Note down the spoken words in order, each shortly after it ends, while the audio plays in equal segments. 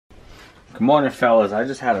Good morning, fellas. I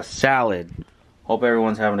just had a salad. Hope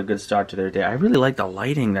everyone's having a good start to their day. I really like the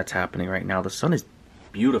lighting that's happening right now. The sun is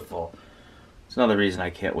beautiful. It's another reason I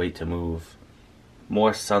can't wait to move.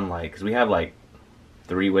 More sunlight, because we have like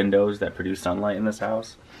 3 windows that produce sunlight in this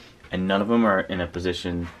house, and none of them are in a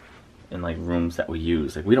position in like rooms that we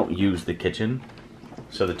use. Like, we don't use the kitchen,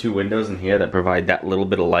 so the 2 windows in here that provide that little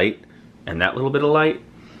bit of light and that little bit of light,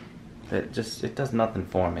 it does nothing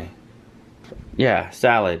for me. Yeah,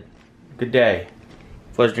 salad. Good day.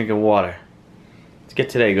 Flush drinking water. Let's get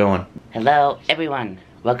today going. Hello, everyone.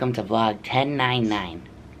 Welcome to vlog 1099.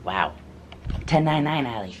 Wow. 1099,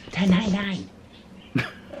 Allie. 1099.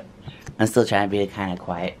 I'm still trying to be kind of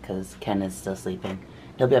quiet because Ken is still sleeping.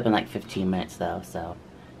 He'll be up in like 15 minutes though, so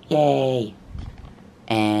yay.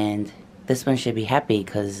 And this one should be happy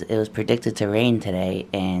because it was predicted to rain today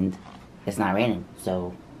and it's not raining.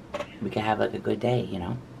 So we can have like a good day, you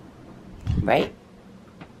know? Right?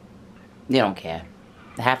 You don't care.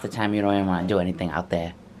 Half the time you don't even want to do anything out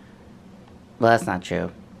there. Well, that's not true.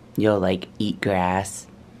 You'll like eat grass,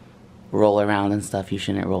 roll around and stuff you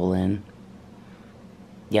shouldn't roll in.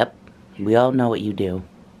 Yep, we all know what you do.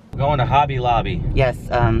 We're going to Hobby Lobby. Yes,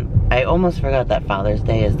 I almost forgot that Father's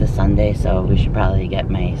Day is this Sunday, so we should probably get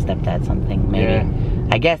my stepdad something, maybe. Yeah.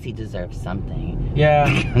 I guess he deserves something. Yeah.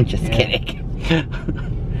 I'm just kidding.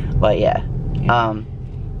 But yeah.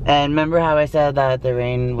 And remember how I said that the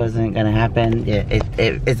rain wasn't gonna happen? Yeah,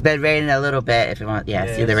 it's been raining a little bit. If you want,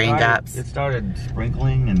 yeah see the raindrops. It started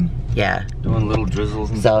sprinkling and doing little drizzles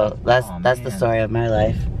and stuff. So that's the story of my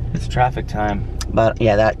life. It's traffic time. But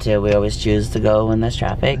yeah, that too. We always choose to go when there's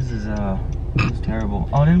traffic. This is terrible.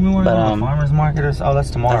 Oh, didn't we want to go to the farmer's market or so? Oh, that's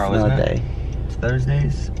tomorrow, isn't it? Day. It's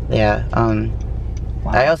Thursdays. Yeah.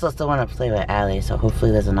 Wow. I also still want to play with Allie, so hopefully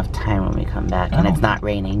there's enough time when we come back and it's not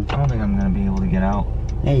raining. I don't think I'm gonna be able to get out.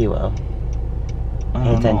 Yeah, you will.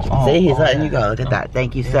 Pay attention. See, he's letting you go. Look at that.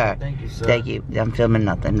 Thank you, sir. Thank you, sir. Thank you. I'm filming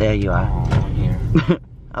nothing. There you are. Oh, I'm here.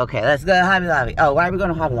 Okay, let's go to Hobby Lobby. Oh, why are we going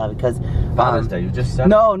to Hobby Lobby? Because Father's Day. You just said.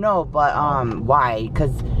 No, but why?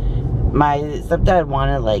 Because my stepdad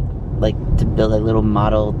wanted like to build like little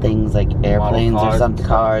model things like airplanes or something,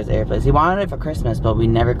 airplanes. He wanted it for Christmas, but we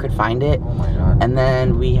never could find it. Oh my god. And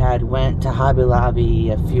then we went to Hobby Lobby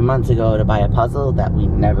a few months ago to buy a puzzle that we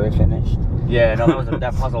never finished. Yeah, no,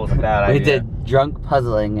 that puzzle was a bad idea. We did drunk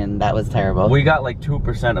puzzling and that was terrible. We got like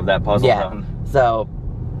 2% of that puzzle done. So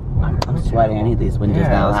I'm sweating. I need these windows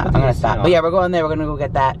now. I'm gonna stop. But yeah, we're going there. We're gonna go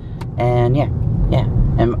get that. And yeah.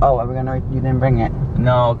 And you didn't bring it.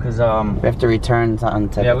 No, because we have to return something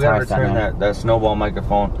to we gotta return that snowball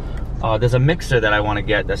microphone. There's a mixer that I want to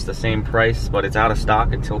get that's the same price, but it's out of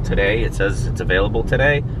stock until today. It says it's available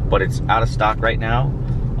today, but it's out of stock right now.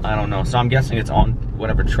 I don't know. So I'm guessing it's on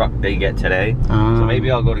whatever truck they get today. So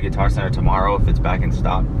maybe I'll go to Guitar Center tomorrow if it's back in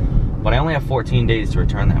stock. But I only have 14 days to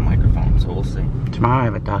return that microphone, so we'll see. Tomorrow I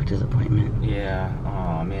have a doctor's appointment. Yeah.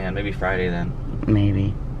 Oh man, maybe Friday then.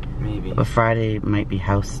 Maybe. But Friday might be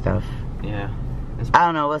house stuff. Yeah. I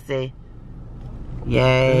don't know. We'll see.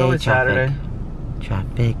 Yay! It's always Saturday.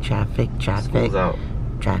 Traffic. School's out.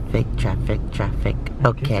 Traffic.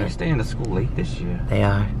 Okay. Kids are staying to school late this year. They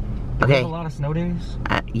are. Did we have a lot of snow days?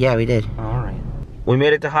 Yeah, we did. All right. We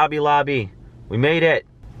made it to Hobby Lobby. We made it.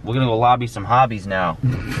 We're gonna go lobby some hobbies now.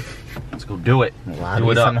 Let's go do it.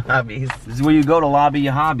 Lobby some hobbies. This is where you go to lobby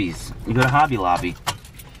your hobbies. You go to Hobby Lobby.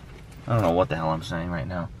 I don't know what the hell I'm saying right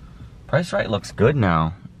now. Price Right looks good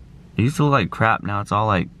now. It used to look like crap. Now it's all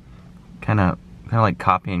like kind of like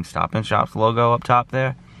copying Stop and Shop's logo up top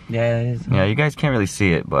there. Yeah, it is. Yeah, you guys can't really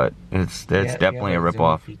see it, but it's definitely a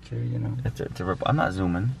ripoff. Feature, you know. It's a rip. I'm not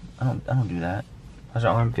zooming. I don't do that. How's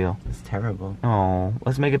your arm feel? It's terrible. Oh,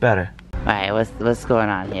 let's make it better. Alright, what's going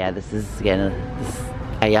on here? This is getting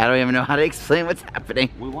I don't even know how to explain what's happening.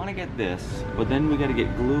 We want to get this, but then we got to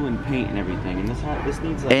get glue and paint and everything, and this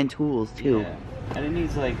needs like, and tools too. Yeah, and it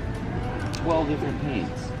needs like 12 different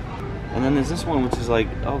paints. And then there's this one which is like,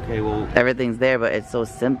 okay, well, everything's there, but it's so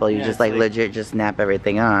simple. You just like legit just snap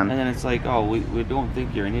everything on. And then it's like, oh, we don't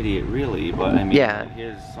think you're an idiot really, but I mean,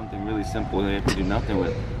 here's something really simple they have to do nothing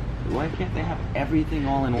with. Why can't they have everything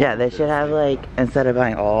all in one? Yeah, they should have like, instead of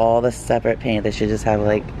buying all the separate paint, they should just have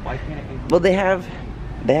like, why can't it be? Well, they have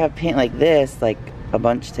paint like this, like a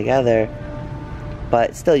bunch together,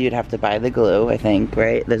 but still you'd have to buy the glue, I think,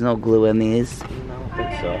 right? There's no glue in these. I don't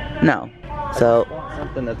think so. No. So I want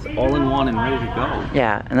something that's all in one and ready to go.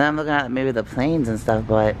 Yeah, and then I'm looking at maybe the planes and stuff,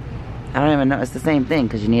 but I don't even know. It's the same thing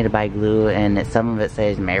because you need to buy glue, and some of it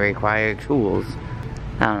says may require tools.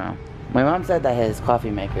 I don't know. My mom said that his coffee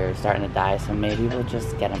maker is starting to die, so maybe we'll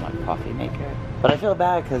just get him a coffee maker. But I feel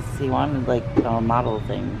bad because he wanted like a model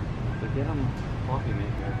thing. But get him a coffee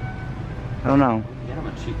maker. I don't know. Get him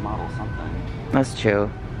a cheap model something. That's true.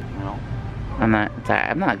 You know? I'm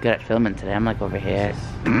not good at filming today. I'm like over here.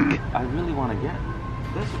 I really want to get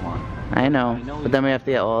this one. I know, but then we have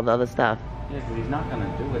to get all the other stuff. Yeah, because he's not going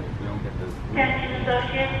to do it if we don't get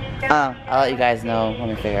this. Oh, I'll let you guys know when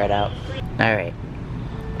we figure it out. Alright.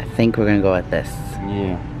 I think we're going to go with this.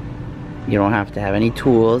 Yeah. You don't have to have any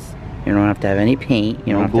tools. You don't have to have any paint.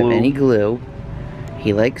 You don't have to have any glue.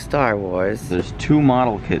 He likes Star Wars. There's 2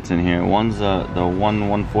 model kits in here. One's the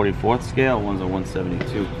 1/144th scale, one's a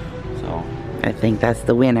 172. So I think that's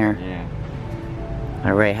the winner. yeah.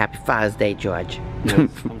 Alright, happy Father's Day, George. Yeah,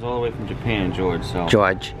 this comes all the way from Japan, George, so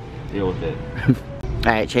George. deal with it.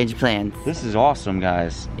 Alright, change of plans. This is awesome,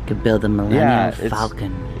 guys. You could build a Millennium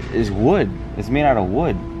Falcon. It's wood. It's made out of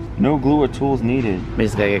wood. No glue or tools needed. We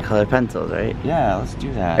just gotta get colored pencils, right? Yeah, let's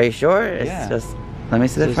do that. Are you sure? It's yeah. just, let me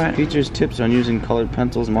see the front. Features tips on using colored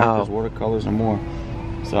pencils, markers, watercolors, and more.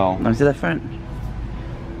 So. Let me see the front.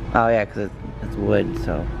 Oh yeah, because it's wood,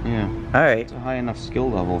 so. Yeah. Alright. It's a high enough skill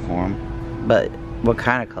level for him. But what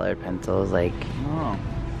kind of colored pencils? Like. Oh.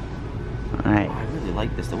 Alright. I really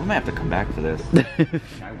like this though. We might have to come back for this.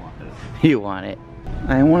 I want this. You want it.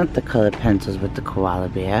 I want the colored pencils with the koala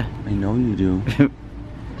bear. I know you do.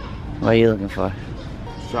 What are you looking for?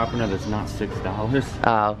 Sharpener that's not $6.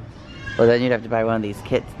 Oh. Well then you'd have to buy one of these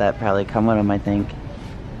kits that probably come with them, I think.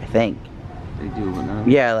 They do, but no.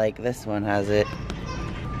 Yeah, like this one has it.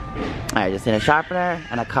 Alright, just need a sharpener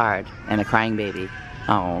and a card and a crying baby.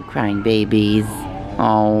 Oh, crying babies.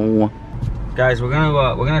 Oh. Guys, we're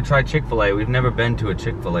gonna try Chick-fil-A. We've never been to a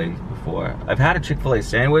Chick-fil-A before. I've had a Chick-fil-A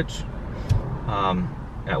sandwich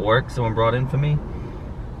at work. Someone brought in for me,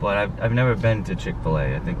 but I've never been to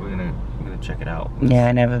Chick-fil-A. I think we're gonna check it out. Yeah,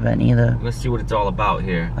 I never been either. Let's see what it's all about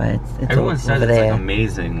here. But Everyone says it's there. like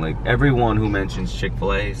amazing. Like everyone who mentions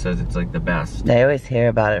Chick-fil-A says it's like the best. I always hear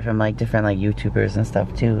about it from like different like YouTubers and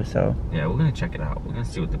stuff too. So yeah, we're gonna check it out. We're gonna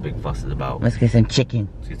see what the big fuss is about. let's get some chicken.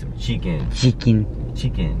 Let's get some chicken. Chicken.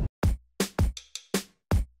 Chicken.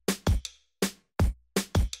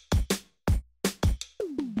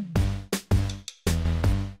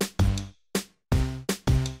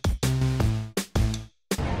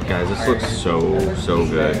 Guys, this looks so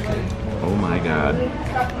good. Oh my god.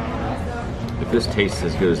 If this tastes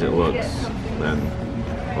as good as it looks, then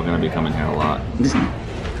we're gonna be coming here a lot.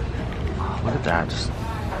 Oh, look at that. Just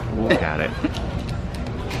look at it.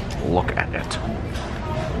 Look at it.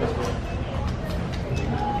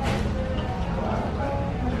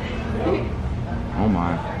 Oh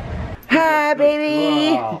my. Hi,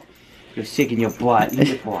 baby. Wow. You're sick in your butt.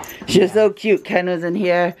 She was so cute. Ken was in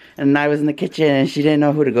here, and I was in the kitchen, and she didn't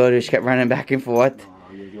know who to go to. She kept running back and forth.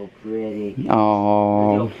 Oh, you're so pretty.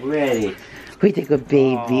 Oh. You're so pretty. We take a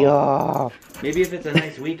baby. Oh. Maybe if it's a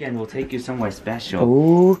nice weekend, we'll take you somewhere special.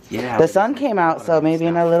 Ooh. Yeah. The sun came out, so maybe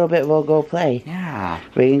in a little bit we'll go play. Yeah.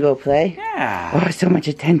 We can go play? Yeah. Oh, so much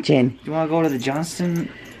attention. You want to go to the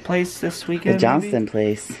Johnston place this weekend? The Johnston maybe?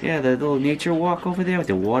 place. Yeah, the little nature walk over there with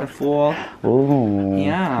the waterfall. Ooh.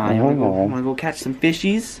 Yeah. You wanna go catch some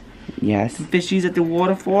fishies? Yes. Some fishies at the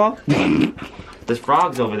waterfall? There's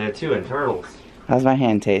frogs over there too, and turtles. How's my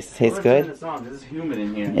hand taste? Tastes good? The song. This is humid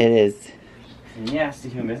in here. It is. Yeah, it's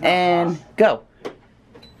humid. And go.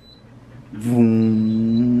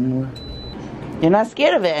 Vroom. You're not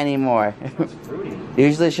scared of it anymore. It's fruity.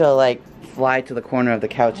 Usually she'll like fly to the corner of the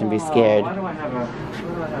couch and be scared. Why do I have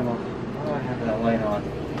that light on?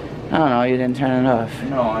 I don't know, you didn't turn it off.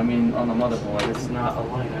 No, I mean on the motherboard. It's not a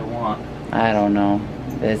light I want. I don't know.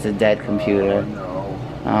 It's a dead computer. No.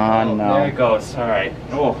 Oh no. There it goes. Alright.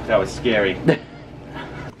 Oh, that was scary.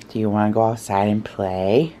 Do you want to go outside and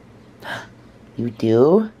play? You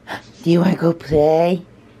do? Do you want to go play?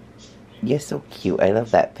 You're so cute. I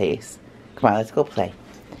love that face. Come on, let's go play.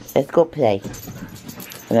 Let's go play.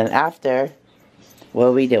 And then after, what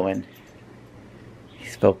are we doing?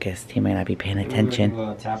 He's focused. He might not be paying attention. We're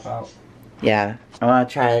gonna tap out. Yeah. I want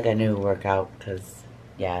to try like a new workout because,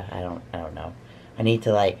 yeah, I don't know. I need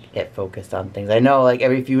to like get focused on things. I know like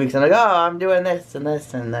every few weeks I'm like, oh, I'm doing this and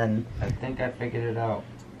this, and then. I think I figured it out.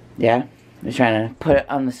 Yeah? I'm trying to put it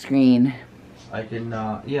on the screen. I can,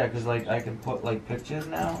 yeah, because like I can put like pictures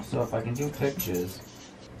now. So if I can do pictures,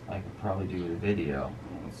 I could probably do a video.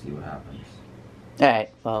 Let's see what happens.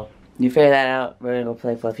 Alright, well, you figure that out. We're gonna go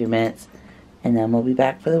play for a few minutes, and then we'll be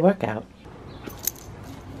back for the workout.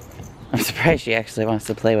 I'm surprised she actually wants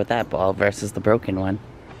to play with that ball versus the broken one.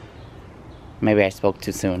 Maybe I spoke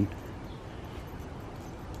too soon.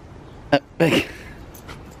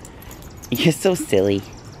 You're so silly.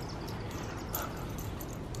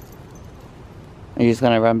 Are you just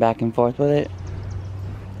gonna run back and forth with it?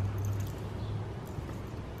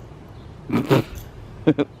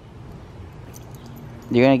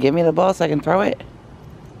 You're gonna give me the ball so I can throw it?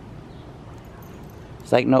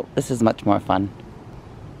 It's like, nope, this is much more fun.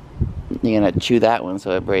 You're gonna chew that one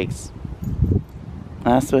so it breaks.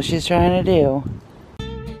 That's what she's trying to do.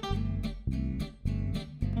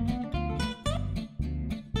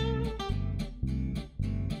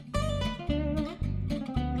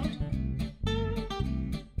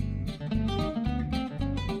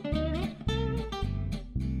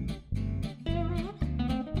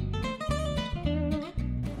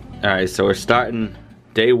 Alright, so we're starting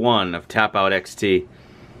day 1 of TapouT XT.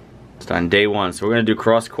 Starting day 1. So we're going to do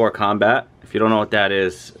cross-core combat. If you don't know what that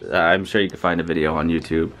is, I'm sure you can find a video on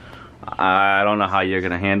YouTube. I don't know how you're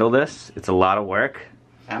going to handle this. It's a lot of work.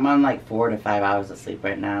 I'm on like 4 to 5 hours of sleep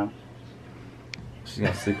right now. She's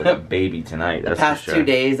going to sleep like a baby tonight, that's the past for sure. 2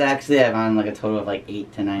 days, actually, I'm on like a total of like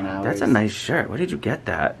 8 to 9 hours. That's a nice shirt. Where did you get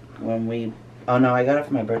that? When we... Oh no, I got it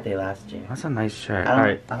for my birthday last year. That's a nice shirt.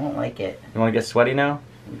 I don't like it. You want to get sweaty now?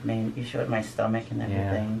 Man, you showed my stomach and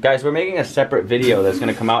everything. Yeah. Guys, we're making a separate video that's going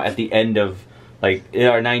to come out at the end of, like, in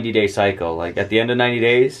our 90-day cycle. Like, at the end of 90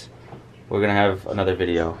 days, we're going to have another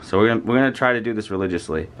video. So we're gonna try to do this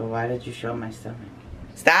religiously. But why did you show my stomach?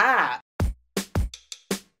 Stop!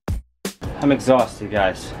 I'm exhausted,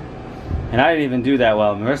 guys. And I didn't even do that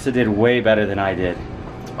well. Marissa did way better than I did.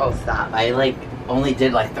 Oh, stop. I, like, only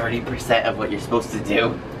did, like, 30% of what you're supposed to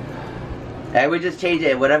do. I would just change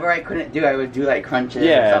it. Whatever I couldn't do, I would do like crunches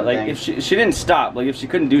or something. Like if she didn't stop. Like if she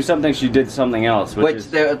couldn't do something, she did something else. Which is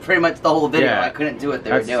pretty much the whole video. Yeah, I couldn't do what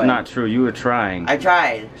they were doing. That's not true. You were trying. I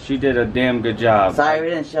tried. She did a damn good job. Sorry we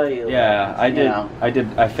didn't show you. Yeah, I did. Know.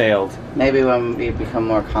 I failed. Maybe when we become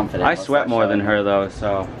more confident. I sweat more than her though,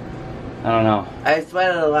 so I don't know. I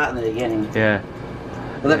sweated a lot in the beginning. Yeah.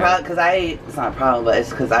 But the problem, it's not a problem, but it's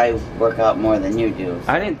because I work out more than you do.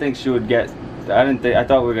 So. I didn't think she would get. I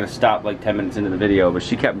thought we were gonna stop like 10 minutes into the video, but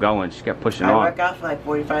she kept going. She kept pushing on. I work out for like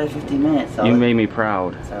 45 to 50 minutes. So you made me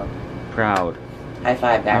proud. So. Proud. High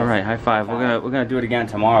five, guys. All right, high five. We're gonna do it again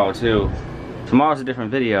tomorrow too. Tomorrow's a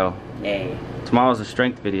different video. Yay. Tomorrow's a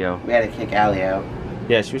strength video. We had to kick Allie out.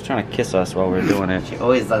 Yeah, she was trying to kiss us while we were doing it. She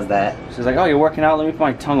always does that. She's like, "Oh, you're working out? Let me put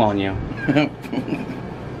my tongue on you."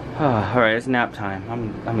 All right, it's nap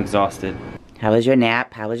time. I'm exhausted. How was your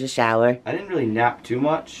nap? How was your shower? I didn't really nap too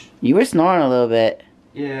much. You were snoring a little bit.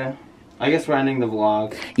 Yeah. I guess we're ending the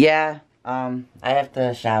vlog. Yeah. I have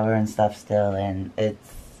to shower and stuff still, and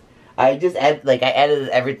I edited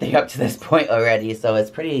everything up to this point already, so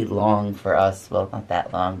it's pretty long for us. Well, not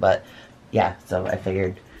that long, but yeah, so I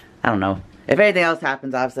figured, I don't know. If anything else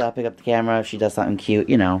happens, obviously I'll pick up the camera if she does something cute,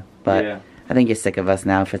 you know, but yeah. I think you're sick of us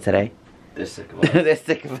now for today. They're sick of us. They're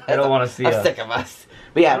sick of us. I don't want to see us. I'm sick of us.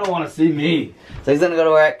 But yeah. I don't want to see me. So he's gonna go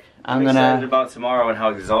to work. I'm excited about tomorrow and how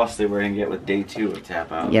exhausted we're gonna get with day 2 of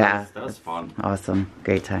TapouT. Yeah. That was fun. Awesome.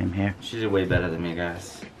 Great time here. She did way better than me,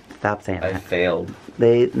 guys. Stop saying that. I failed.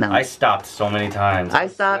 No. I stopped so many times. I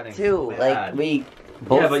stopped too. Like, we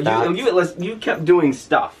both but you kept doing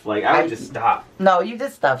stuff. Like, I would just stop. No, you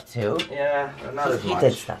did stuff too. Yeah, not as much.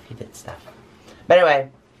 He did stuff. But anyway,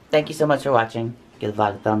 thank you so much for watching. Give the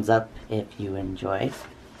vlog a thumbs up if you enjoyed.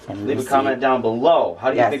 And leave a comment down below.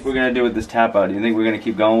 How do you think we're going to do with this TapouT? Do you think we're going to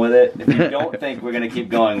keep going with it? If you don't think we're going to keep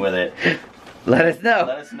going with it, let us know.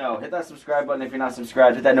 Let us know. Hit that subscribe button if you're not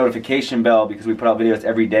subscribed. Hit that notification bell because we put out videos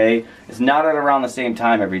every day. It's not at around the same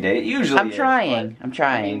time every day. It usually I'm trying.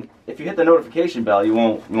 I mean, if you hit the notification bell, you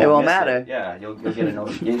won't it won't matter. It. Yeah, you'll get a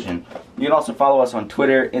notification. You can also follow us on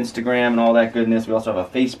Twitter, Instagram, and all that goodness. We also have a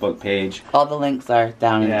Facebook page. All the links are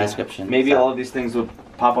down in the description. Maybe all of these things will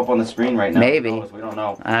pop up on the screen right now. Maybe. We don't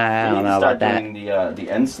know. I don't know about that. We need to start doing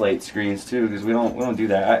the end slate screens too, because we don't do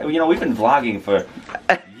that. You know, we've been vlogging for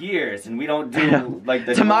years, and we don't do like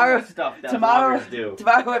the stuff that vloggers do.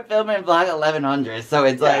 Tomorrow we're filming vlog 1100, so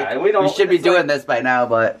it's like we should be doing this by now,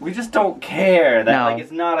 but we just don't care that like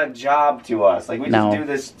it's not a job to us. Like we just do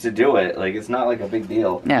this to do it. Like it's not like a big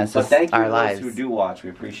deal. Yeah, it's but thank you our to lives. those who do watch.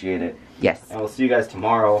 We appreciate it. Yes. And we'll see you guys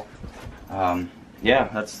tomorrow. Yeah,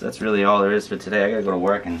 that's really all there is for today. I gotta go to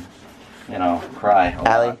work and, you know, cry.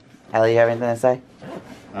 Allie, you have anything to say?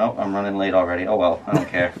 No, I'm running late already. Oh well, I don't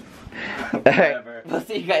care. Whatever. We'll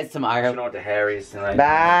see you guys tomorrow. I went to Harry's tonight.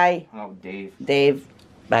 Bye. Oh, Dave.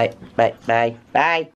 Bye. Bye. Bye. Bye.